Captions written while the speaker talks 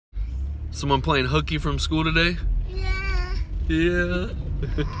Someone playing hooky from school today? Yeah. Yeah.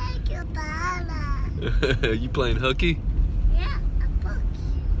 Thank you, Baba. You playing hooky? Yeah, a book.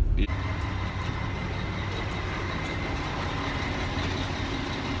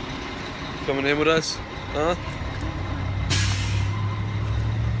 Coming in with us? Huh?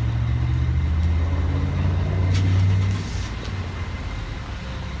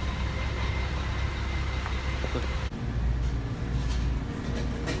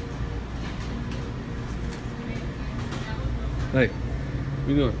 Hey, what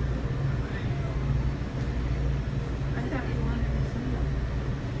you doing? I thought you wanted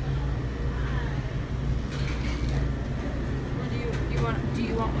to do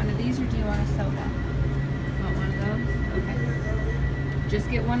you want one of these or do you want a soda? Want one of those? Okay. Just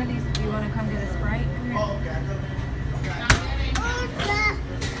get one of these. Do you want to come get a Sprite? Come here.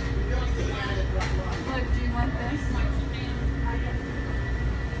 Look, do you want this?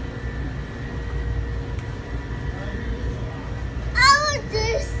 I want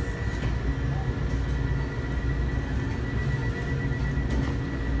this.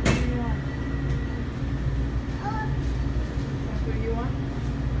 What do you want? That's what you want?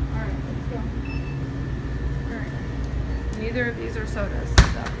 Alright, let's go. Alright. Neither of these are sodas, so.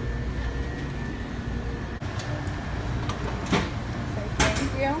 Say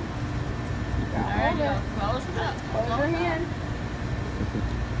thank you. There you go. Close it up. Hold your hand.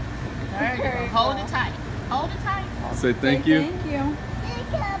 There you go. Hold it tight. Hold it tight. Say thank you. Thank you.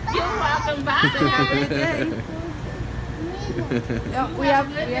 You're welcome. Bye. Every day. Oh, we have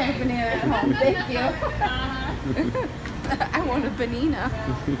a banana at home. Thank you. I want a banana.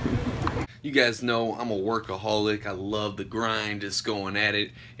 You guys know I'm a workaholic. I love the grind, just going at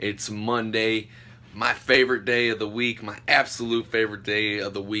it. It's Monday, my favorite day of the week, my absolute favorite day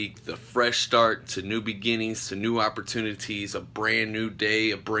of the week. The fresh start to new beginnings, to new opportunities, a brand new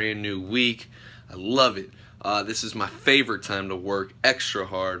day, a brand new week. I love it. This is my favorite time to work extra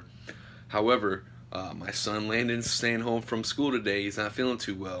hard. However, my son Landon's staying home from school today. He's not feeling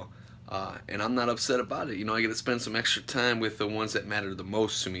too well. And I'm not upset about it. You know, I get to spend some extra time with the ones that matter the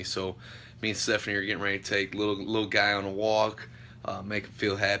most to me. So me and Stephanie are getting ready to take little guy on a walk, make him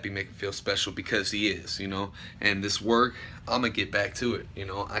feel happy, make him feel special, because he is, you know. And this work, I'm gonna get back to it. You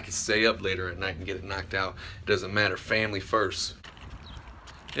know, I can stay up later at night and get it knocked out. It doesn't matter. Family first.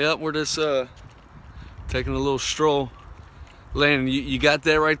 Yep, we're just taking a little stroll. Landon, you got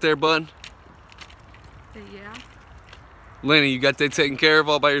that right there, bud? Yeah. Landon, you got that taken care of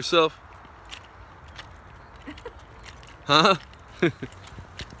all by yourself? Huh?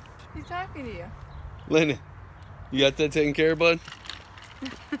 He's talking to you. Landon, you got that taken care of, bud?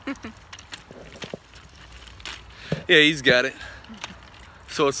 Yeah, he's got it.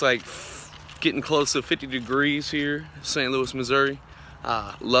 So it's like getting close to 50 degrees here, St. Louis, Missouri.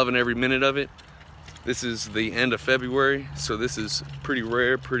 Loving every minute of it. This is the end of February, so this is pretty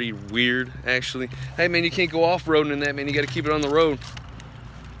rare, pretty weird, actually. Hey, man, you can't go off-roading in that, man. You got to keep it on the road.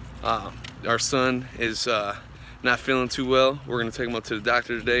 Our son is not feeling too well. We're going to take him up to the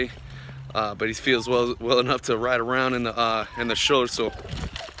doctor today, but he feels well enough to ride around in the show, so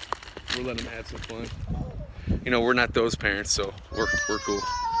we'll let him have some fun. You know, we're not those parents, so we're cool.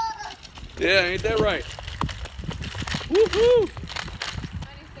 Yeah, ain't that right? Woohoo!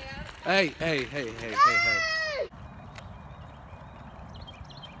 Hey. I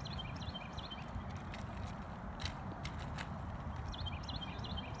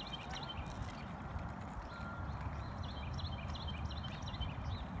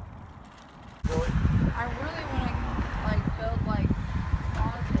really want to like build like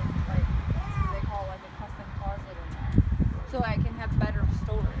closet, like they call like a custom closet in there, so I can have better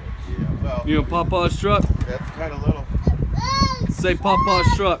storage. Yeah, well, You know Papa's truck? that's kind of little. Say Papa's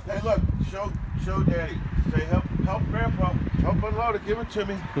truck. Hey, look, show Daddy. Say help Grandpa. Help unload it. Give it to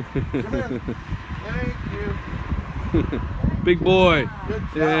me. Come here. Thank you. Big boy. Good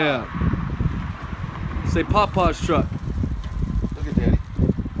job. Yeah. Say Papa's truck. Look at Daddy.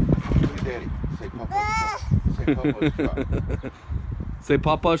 Look at Daddy. Say Papa's truck. Say Papa's truck. Say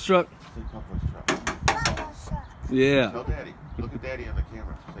Papa's truck. Say Papa's truck. Yeah. Tell Daddy. Look at Daddy on the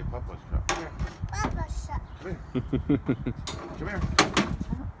camera. Say Papa's truck. Come here. Come here. Come here.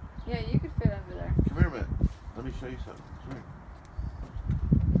 Yeah, you could fit under there. Come here a minute. Let me show you something. Come here.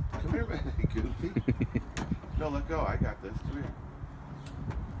 Come here, man. Goofy. No, let go. I got this. Come here.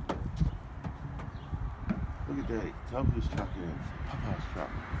 Look at Daddy. Tell him whose truck it is. Papa's truck.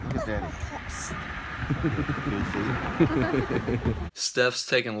 Look at Daddy. Goofy. Steph's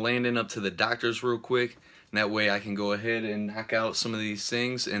taking Landon up to the doctor's real quick. And that way I can go ahead and knock out some of these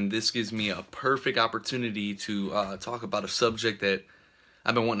things. And this gives me a perfect opportunity to talk about a subject that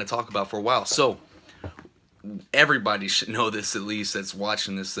I've been wanting to talk about for a while. So everybody should know this, at least that's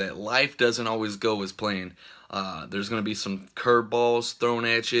watching this, that life doesn't always go as planned. There's going to be some curveballs thrown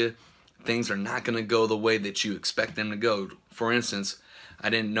at you. Things are not going to go the way that you expect them to go. For instance, I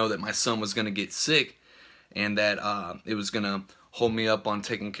didn't know that my son was going to get sick and that it was going to hold me up on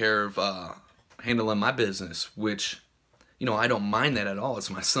taking care of handling my business, which, you know, I don't mind that at all. It's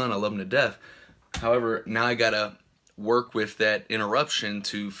my son. I love him to death. However, now I got to work with that interruption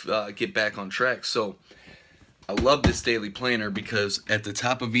to get back on track. So I love this daily planner because at the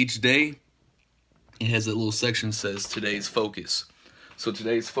top of each day, it has a little section that says today's focus. So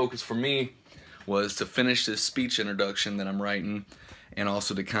today's focus for me was to finish this speech introduction that I'm writing and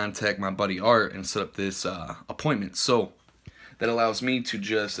also to contact my buddy Art and set up this appointment. So that allows me to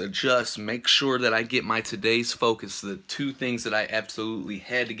just adjust, make sure that I get my today's focus, the 2 things that I absolutely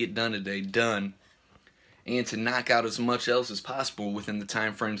had to get done today, done, and to knock out as much else as possible within the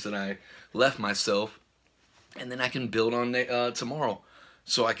time frames that I left myself, and then I can build on tomorrow.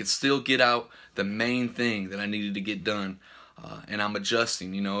 So I could still get out the main thing that I needed to get done. And I'm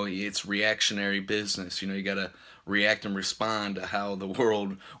adjusting, you know, it's reactionary business. You know, you got to react and respond to how the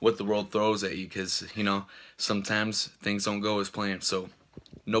world, what the world throws at you, because, you know, sometimes things don't go as planned. So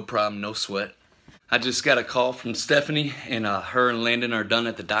no problem, no sweat. I just got a call from Stephanie, and her and Landon are done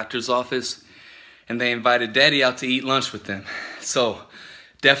at the doctor's office, and they invited Daddy out to eat lunch with them. So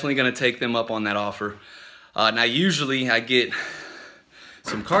definitely going to take them up on that offer. Now usually I get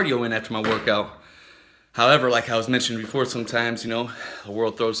some cardio in after my workout. However, like I was mentioning before, sometimes, you know, the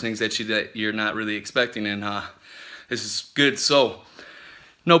world throws things at you that you're not really expecting, and this is good. So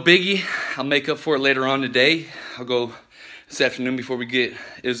no biggie. I'll make up for it later on today. I'll go this afternoon before we get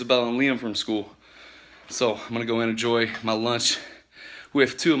Isabella and Liam from school. So I'm gonna go and enjoy my lunch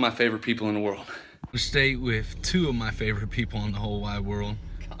with 2 of my favorite people in the world. I stay with 2 of my favorite people in the whole wide world.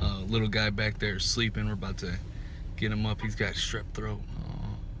 Little guy back there is sleeping. We're about to get him up. He's got strep throat.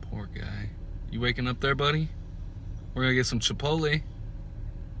 Oh, poor guy. You waking up there, buddy? We're gonna get some Chipotle.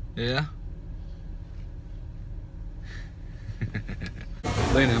 Yeah?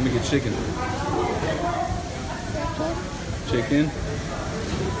 Landon, I'm gonna get chicken. Chicken?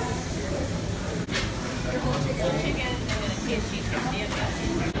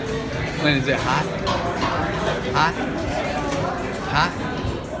 Landon, is it hot? Hot? Hot?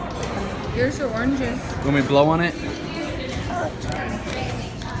 Here's your oranges. You want me to blow on it?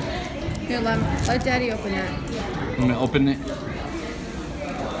 Here, let Daddy open it. I'm gonna open it.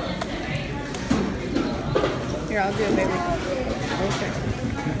 Here, I'll do it, baby. Okay.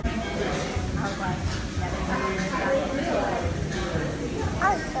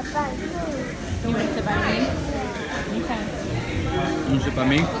 You want to sit by me? Okay. You sit by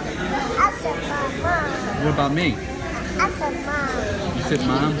me? What about me? You sit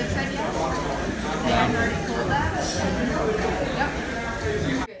mom? Yeah.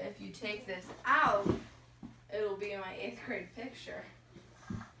 If you take this out, it'll be in my 8th grade picture.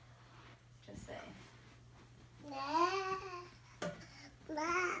 Just saying.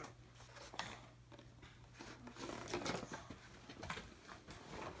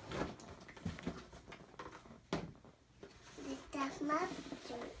 That's my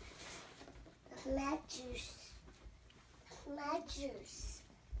juice. That's my juice.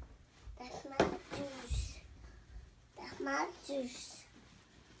 That's my juice. That's my juice.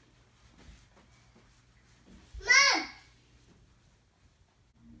 Mom!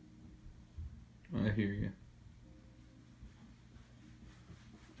 I hear you.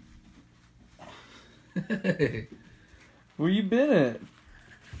 Hey, where you been at?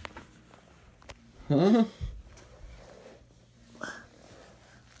 Huh?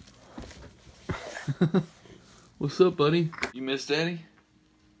 What's up, buddy? You miss Daddy?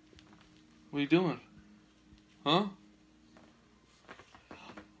 What are you doing? Huh?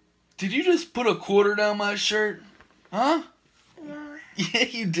 Did you just put a quarter down my shirt? Huh? Yeah,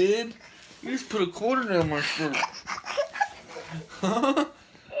 you did. You just put a quarter down my shirt. Huh?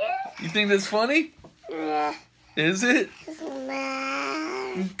 You think that's funny? Yeah. Is it?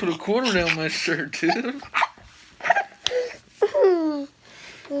 Mom. You put a quarter down my shirt, dude.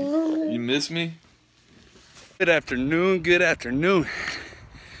 You miss me? Good afternoon, good afternoon.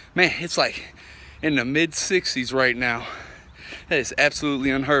 Man, it's like in the mid-60s right now. That is absolutely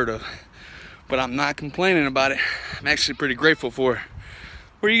unheard of. But I'm not complaining about it. I'm actually pretty grateful for it.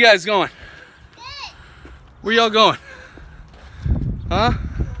 Where you guys going? Where y'all going? Huh?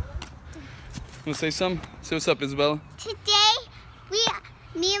 Wanna say something? Say what's up, Isabella. Today,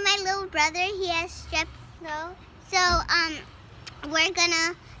 me and my little brother, he has strep throat. So,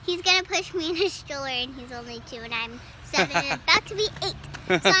 he's gonna push me in a stroller, and he's only 2 and I'm 7 and about to be 8.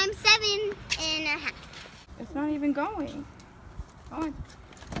 So I'm 7.5. It's not even going. Oh.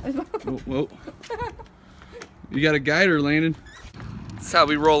 Whoa. You got a guide her, Landon. That's how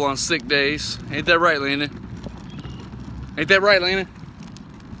we roll on sick days. Ain't that right, Landon? Ain't that right, Landon?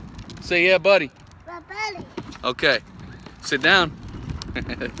 Say yeah, buddy. Buddy. Okay. Sit down.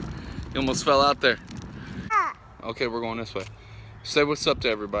 You almost fell out there. Okay, we're going this way. Say what's up to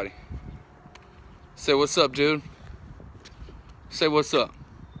everybody. Say what's up, dude. Say what's up.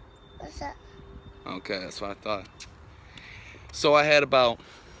 What's up? Okay, that's what I thought. So I had about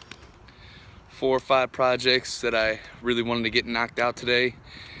 4 or 5 projects that I really wanted to get knocked out today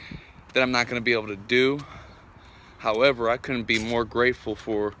that I'm not going to be able to do. However, I couldn't be more grateful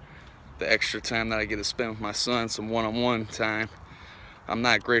for the extra time that I get to spend with my son, some one-on-one time. I'm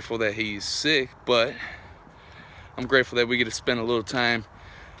not grateful that he's sick, but I'm grateful that we get to spend a little time,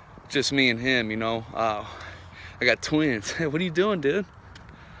 just me and him, you know. I got twins. Hey, what are you doing, dude?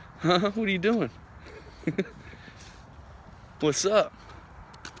 Huh? What are you doing? What's up?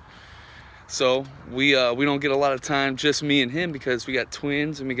 So we don't get a lot of time, just me and him, because we got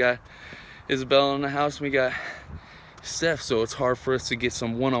twins and we got Isabella in the house and we got Steph. So it's hard for us to get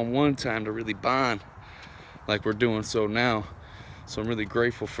some one-on-one time to really bond like we're doing so now. So I'm really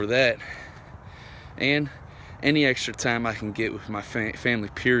grateful for that. And any extra time I can get with my family,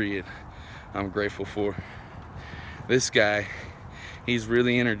 period, I'm grateful for. This guy, he's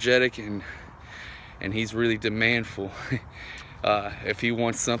really energetic and he's really demandful. If he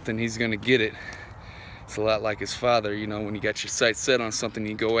wants something, he's gonna get it. It's a lot like his father, you know, when you got your sights set on something,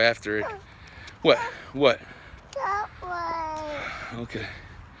 you go after it. What? What? That way. Okay.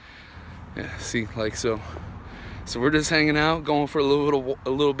 Yeah, see, like so. So we're just hanging out, going for a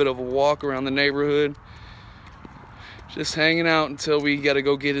little bit of a walk around the neighborhood. Just hanging out until we gotta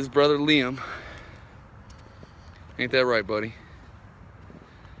go get his brother Liam. Ain't that right, buddy?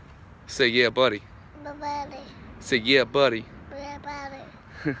 Say yeah, buddy. Buddy. Say yeah, buddy. Yeah, buddy.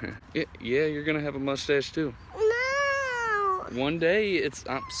 Yeah, you're gonna have a mustache too. No. One day,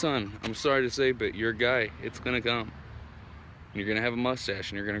 son, I'm sorry to say, but you're a guy. It's gonna come. You're gonna have a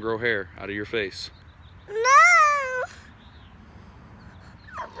mustache and you're gonna grow hair out of your face. No.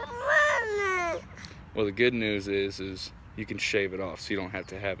 Well, the good news is you can shave it off, so you don't have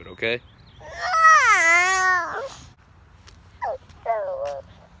to have it, okay?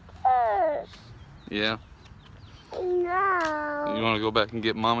 Yeah? No. You want to go back and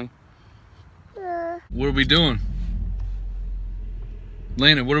get mommy? What are we doing?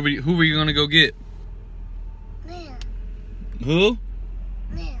 Landon, who are we going to go get? Liam. Who?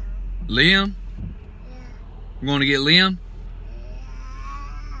 Liam. Liam? Yeah. We're going to get Liam?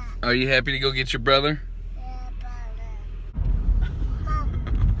 Yeah. Are you happy to go get your brother? Yeah, buddy.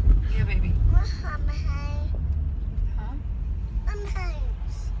 Yeah, baby. I'm high. Huh? I'm high.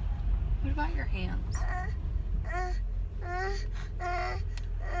 What about your hands?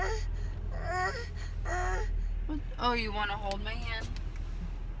 What? Oh, you want to hold my hand?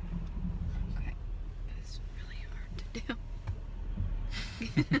 Okay. It's really hard to do.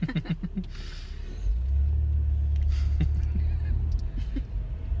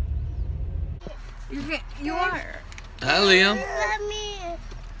 You are. Hi, Liam. Let me.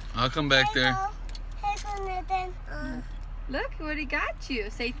 I'll come back there. Hey, Nathan. Look what he got you.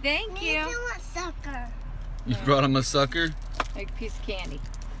 Say thank you. Nathan wants sucker. You brought him a sucker? Like a piece of candy.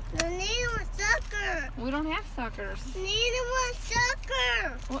 No, Nathan wants sucker. We don't have suckers. Nathan wants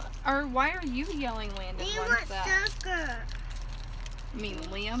sucker. Well, why are you yelling, Landon? Nathan What's wants that? sucker. You mean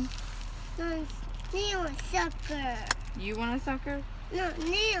Liam? No, Nathan wants sucker. You want a sucker? No,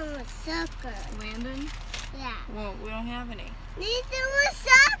 Nathan wants sucker. Landon? Yeah. Well, we don't have any. Nathan wants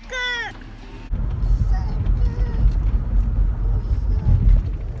sucker.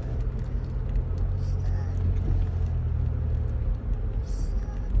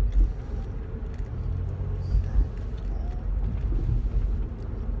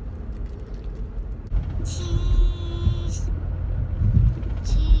 Cheese.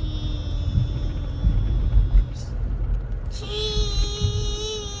 Cheese. Cheese.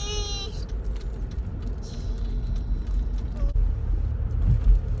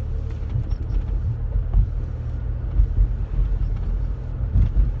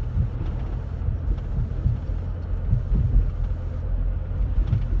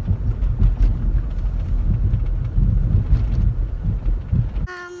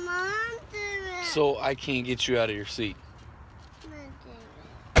 So I can't get you out of your seat.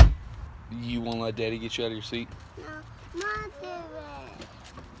 You won't let Daddy get you out of your seat?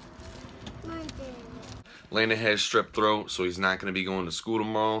 Landon has strep throat, so he's not going to be going to school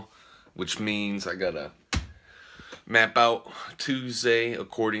tomorrow, which means I gotta map out Tuesday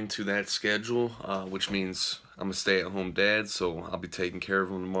according to that schedule, which means I'm a stay-at-home dad, so I'll be taking care of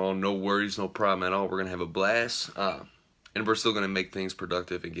them tomorrow. No worries, no problem at all. We're gonna have a blast, and we're still gonna make things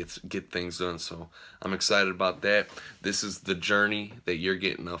productive and get things done. So I'm excited about that. This is the journey that you're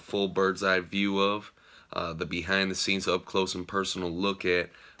getting a full bird's eye view of, the behind-the-scenes, up-close and personal look at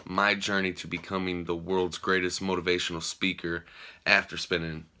my journey to becoming the world's greatest motivational speaker after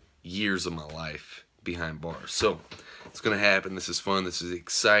spending years of my life behind bars. So it's gonna happen. This is fun. This is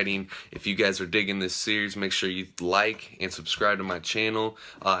exciting. If you guys are digging this series, make sure you like and subscribe to my channel,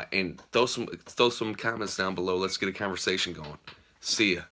 and throw some comments down below. Let's get a conversation going. See ya.